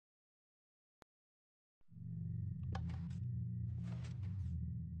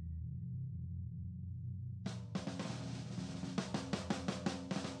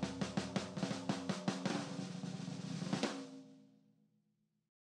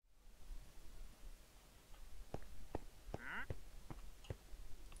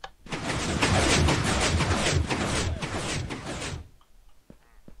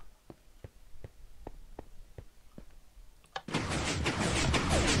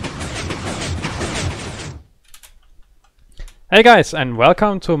Hey guys, and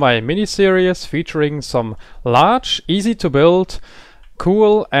welcome to my mini-series featuring some large, easy to build,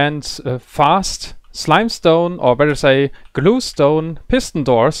 cool and fast slimestone, or better say gluestone piston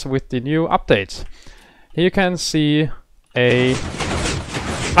doors with the new update. Here you can see a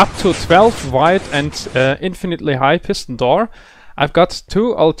up to 12 wide and infinitely high piston door. I've got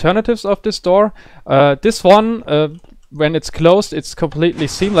two alternatives of this door. This one, when it's closed, it's completely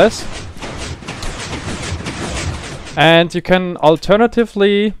seamless. And you can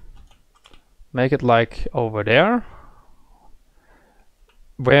alternatively make it like over there,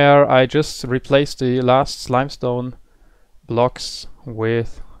 where I just replaced the last limestone blocks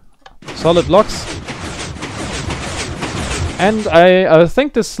with solid blocks. And I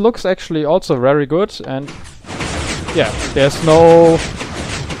think this looks actually also very good, and yeah, there's no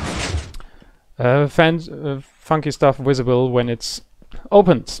funky stuff visible when it's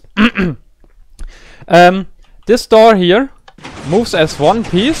opened. This door here moves as one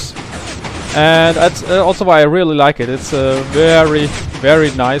piece, and that's also why I really like it. It's a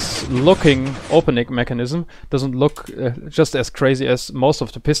very nice looking opening mechanism. Doesn't look just as crazy as most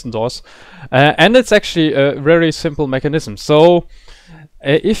of the piston doors, and it's actually a very simple mechanism. So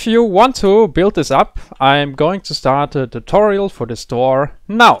if you want to build this up, I'm going to start a tutorial for this door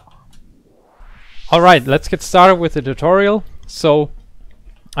now. Alright, let's get started with the tutorial. So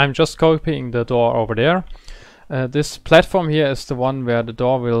I'm just copying the door over there. This platform here is the one where the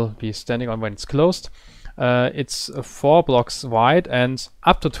door will be standing on when it's closed. It's 4 blocks wide and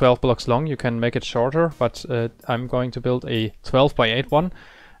up to 12 blocks long. You can make it shorter, but I'm going to build a 12 by 8 one.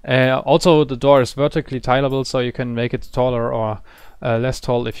 Also, the door is vertically tileable, so you can make it taller or less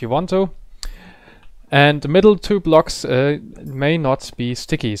tall if you want to. And the middle 2 blocks may not be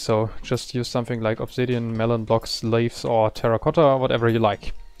sticky, so just use something like obsidian, melon blocks, leaves, or terracotta, or whatever you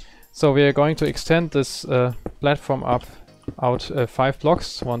like. So we are going to extend this platform out 5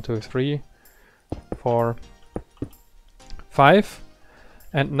 blocks. 1, 2, 3, 4, 5.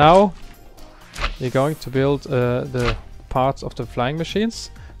 And now we're going to build the parts of the flying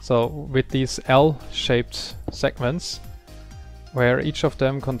machines. So with these L-shaped segments, where each of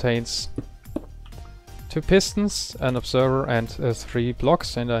them contains 2 pistons, an observer, and 3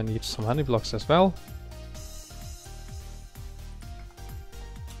 blocks. And I need some honey blocks as well.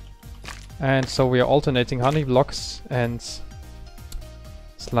 And so we are alternating honey blocks and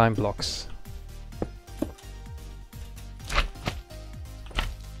slime blocks.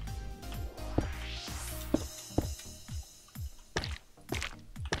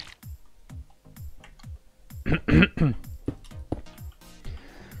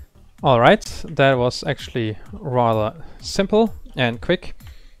 Alright, that was actually rather simple and quick.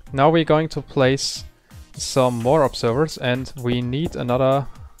 Now we're going to place some more observers, and we need another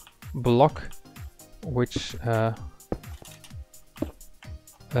block which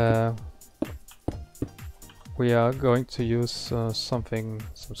we are going to use some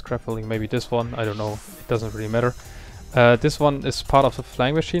scaffolding, maybe this one, I don't know, it doesn't really matter. This one is part of the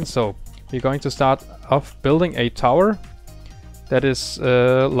flying machine, so we're going to start off building a tower that is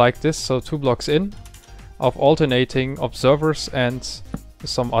like this, so 2 blocks in, of alternating observers and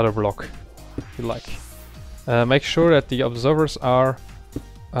some other block if you like. Make sure that the observers are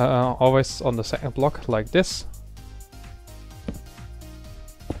always on the second block like this.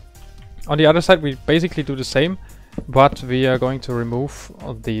 On the other side we basically do the same, but we are going to remove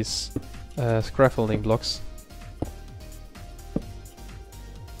all these scaffolding blocks.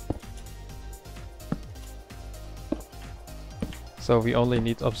 So we only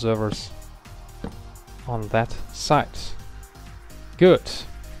need observers on that side. Good.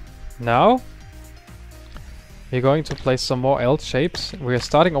 Now we're going to place some more L shapes. We are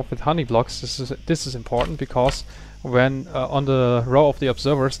starting off with honey blocks. This is important because when on the row of the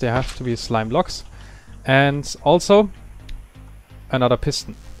observers there have to be slime blocks, and also another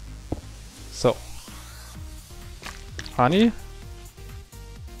piston. So honey,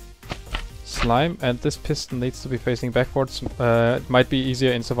 slime, and this piston needs to be facing backwards. It might be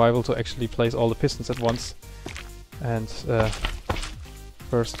easier in survival to actually place all the pistons at once. And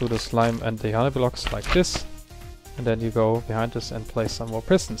first do the slime and the honey blocks like this. And then you go behind this and place some more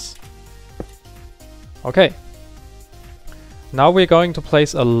pistons. Okay. Now we're going to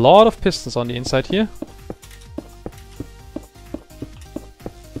place a lot of pistons on the inside here.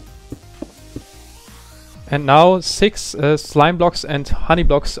 And now 6 slime blocks and honey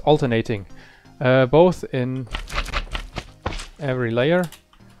blocks alternating. Both in every layer.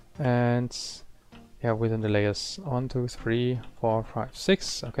 And yeah, within the layers. 1, 2, 3, 4, 5,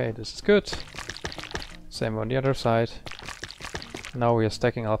 6. Okay, this is good. Same on the other side. Now we are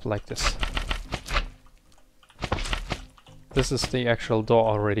stacking up like this. This is the actual door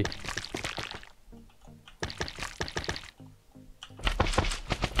already.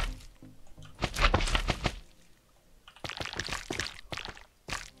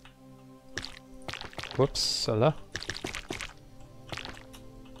 Whoops, Sala.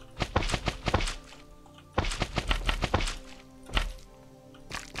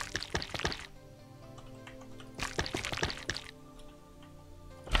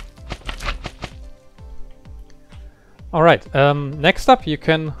 Alright, next up you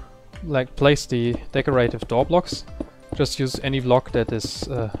can like place the decorative door blocks. Just use any block that is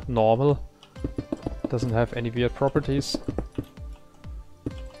normal, doesn't have any weird properties.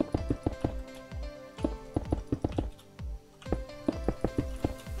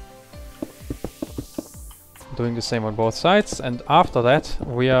 Doing the same on both sides, and after that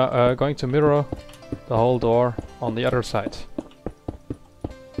we are going to mirror the whole door on the other side.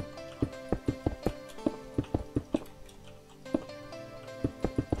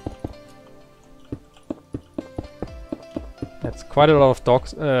 That's quite a lot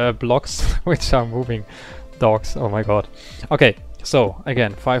of blocks which are moving dogs. Oh my god. Okay, so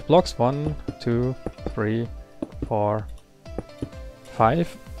again, 5 blocks. 1, 2, 3, 4,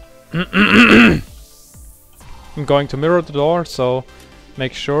 5. I'm going to mirror the door, so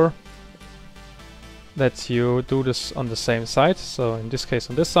make sure that you do this on the same side. So in this case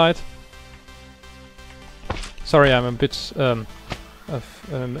on this side. Sorry, I'm a bit I'm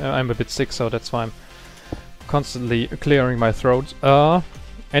a bit sick, so that's why I'm constantly clearing my throat.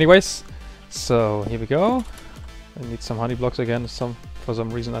 Anyways, so here we go. I need some honey blocks again. For some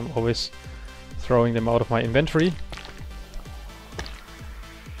reason I'm always throwing them out of my inventory.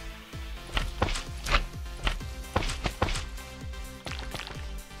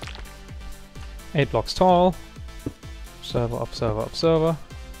 Eight blocks tall. Observer, observer, observer.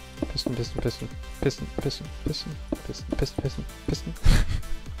 Piston, piston, piston, piston, piston, piston, piston, piston, piston, piston.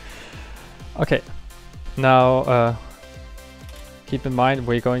 Okay. Now, keep in mind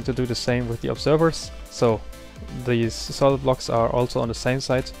we're going to do the same with the observers. So these solid blocks are also on the same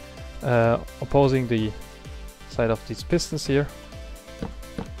side, opposing the side of these pistons here.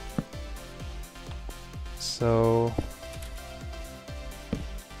 So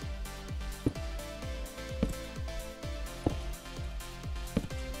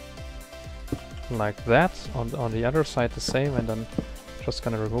like that. On the other side the same, and then just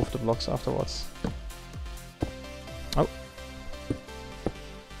gonna remove the blocks afterwards. Oh.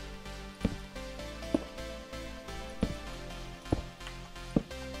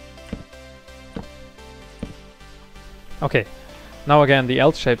 Okay, now again the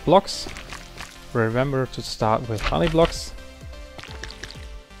L-shaped blocks. Remember to start with honey blocks.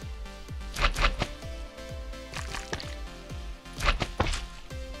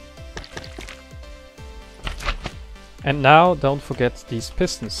 And now don't forget these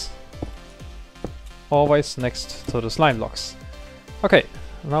pistons. Always next to the slime blocks. Okay,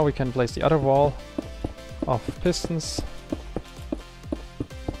 now we can place the other wall of pistons.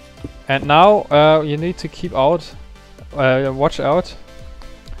 And now you need to keep out, watch out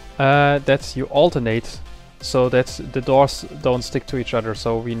that you alternate so that the doors don't stick to each other.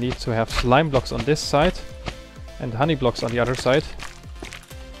 So we need to have slime blocks on this side and honey blocks on the other side.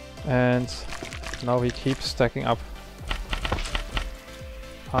 And now we keep stacking up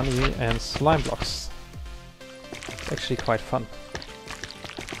honey and slime blocks. It's actually quite fun.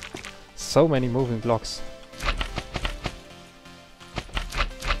 So many moving blocks.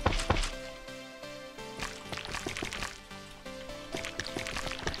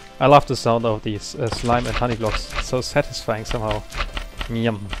 I love the sound of these slime and honey blocks. It's so satisfying somehow.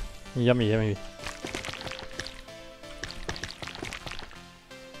 Yum. Yummy, yummy.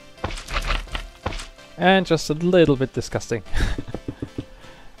 And just a little bit disgusting.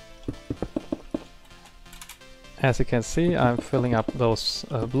 As you can see, I'm filling up those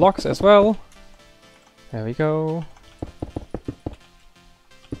blocks as well. There we go.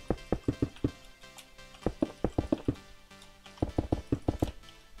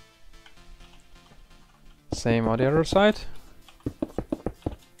 Same on the other side.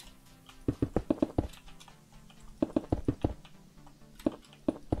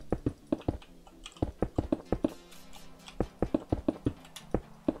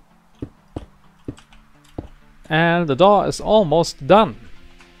 And the door is almost done.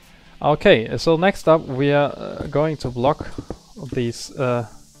 Okay, so next up we are going to block these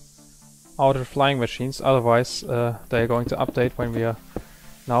outer flying machines, otherwise they're going to update when we are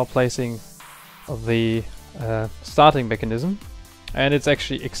now placing the starting mechanism. And it's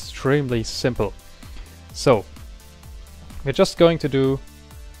actually extremely simple. So we're just going to do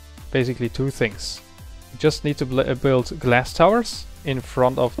basically two things. You just need to build glass towers in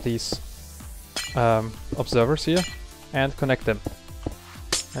front of these observers here and connect them.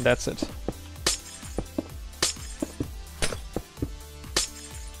 And that's it.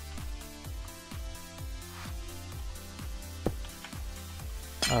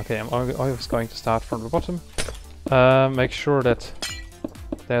 Okay, I'm always going to start from the bottom. Make sure that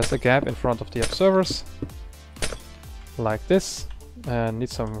there's a gap in front of the observers, like this. Need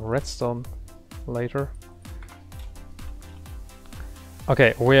some redstone later.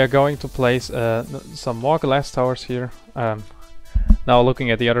 Okay, we are going to place some more glass towers here. Now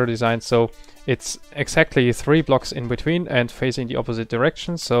looking at the other design, so it's exactly 3 blocks in between and facing the opposite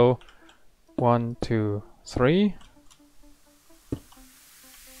direction. So 1, 2, 3.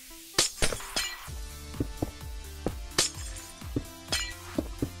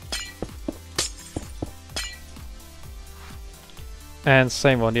 And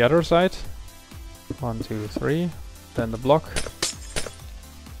same on the other side. 1, 2, 3. Then the block.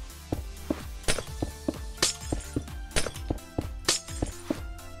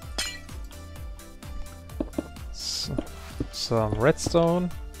 Some redstone.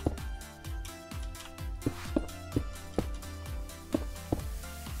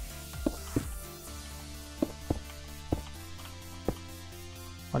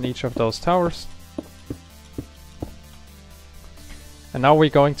 On each of those towers. And now we're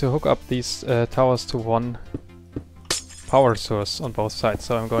going to hook up these towers to one power source on both sides.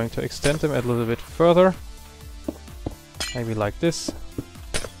 So I'm going to extend them a little bit further. Maybe like this.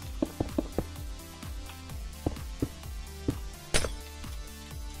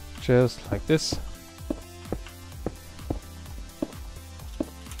 Just like this.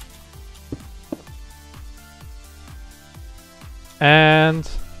 And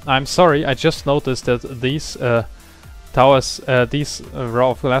I'm sorry, I just noticed that these towers, these row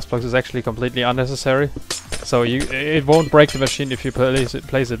of glass blocks is actually completely unnecessary. So it won't break the machine if you place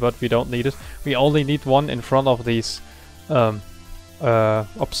it, but we don't need it. We only need one in front of these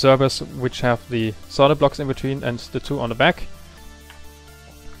observers, which have the solid blocks in between, and the 2 on the back.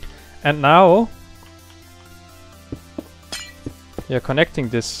 And now you're connecting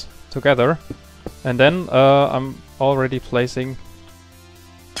this together, and then I'm already placing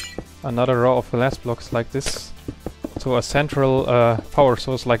another row of glass blocks like this to a central power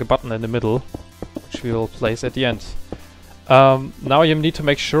source, like a button in the middle, which we will place at the end. Now you need to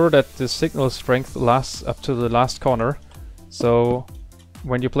make sure that the signal strength lasts up to the last corner. So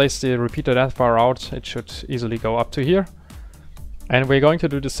when you place the repeater that far out, it should easily go up to here. And we're going to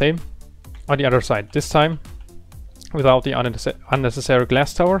do the same on the other side, this time without the unnecessary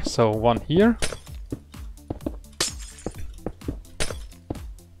glass tower. So one here.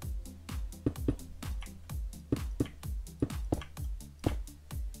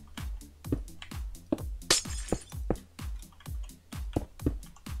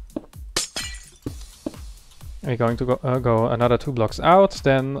 We're going to go another 2 blocks out,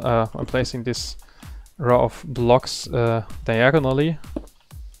 then I'm placing this row of blocks diagonally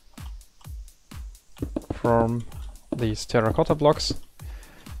from these terracotta blocks.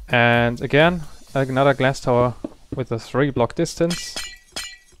 And again, another glass tower with a 3 block distance,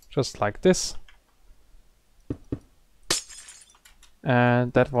 just like this.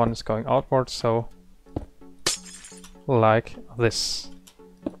 And that one is going outwards, so like this.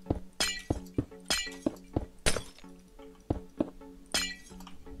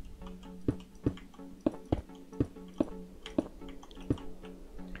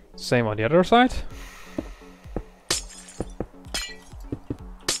 Same on the other side.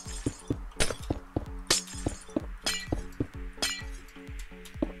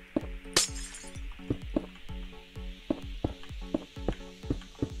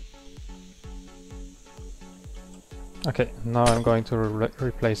 Okay, now I'm going to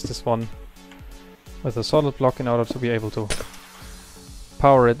replace this one with a solid block in order to be able to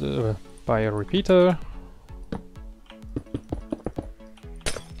power it by a repeater.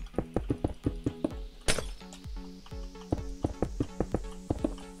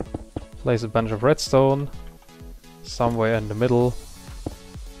 Place a bunch of redstone somewhere in the middle.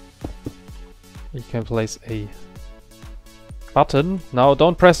 You can place a button. Now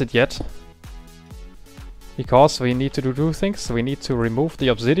don't press it yet, because we need to do 2 things. We need to remove the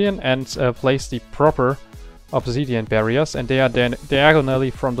obsidian and place the proper obsidian barriers, and they are then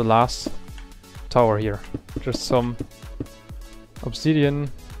diagonally from the last tower here. Just some obsidian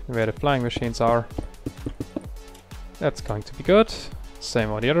where the flying machines are. That's going to be good.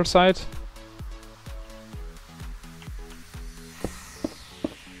 Same on the other side.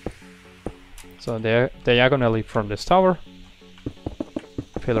 So they're diagonally from this tower.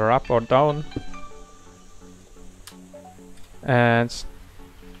 Pillar up or down. And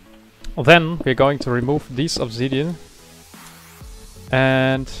then we're going to remove these obsidian.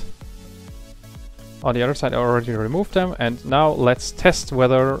 And on the other side I already removed them. And now let's test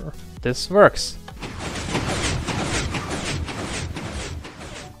whether this works.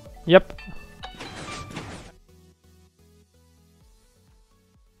 Yep.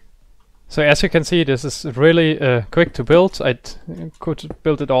 So as you can see, this is really quick to build. I could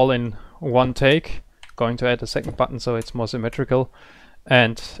build it all in one take. Going to add a second button so it's more symmetrical.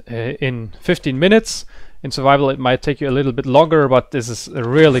 And in 15 minutes. In survival it might take you a little bit longer, but this is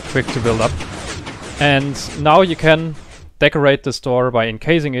really quick to build up. And now you can decorate the store by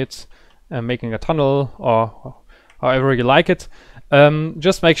encasing it, making a tunnel, or however you like it.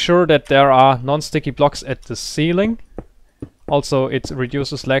 Just make sure that there are non-sticky blocks at the ceiling. Also, it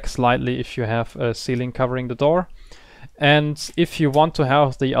reduces lag slightly if you have a ceiling covering the door. And if you want to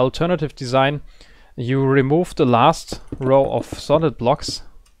have the alternative design, you remove the last row of solid blocks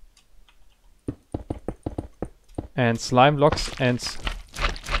and slime blocks and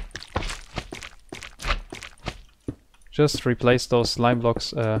just replace those slime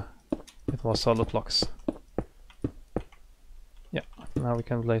blocks with more solid blocks. Yeah, now we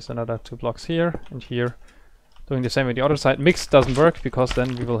can place another 2 blocks here and here. Doing the same with the other side. Mix doesn't work because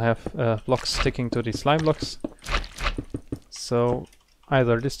then we will have blocks sticking to the slime blocks. So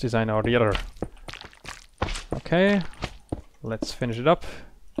either this design or the other. Okay, let's finish it up.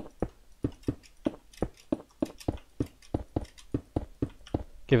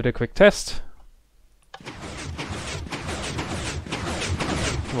 Give it a quick test.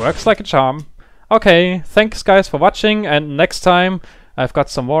 Works like a charm. Okay, thanks guys for watching, and next time I've got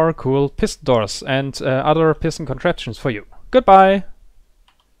some more cool piston doors and other piston contraptions for you. Goodbye!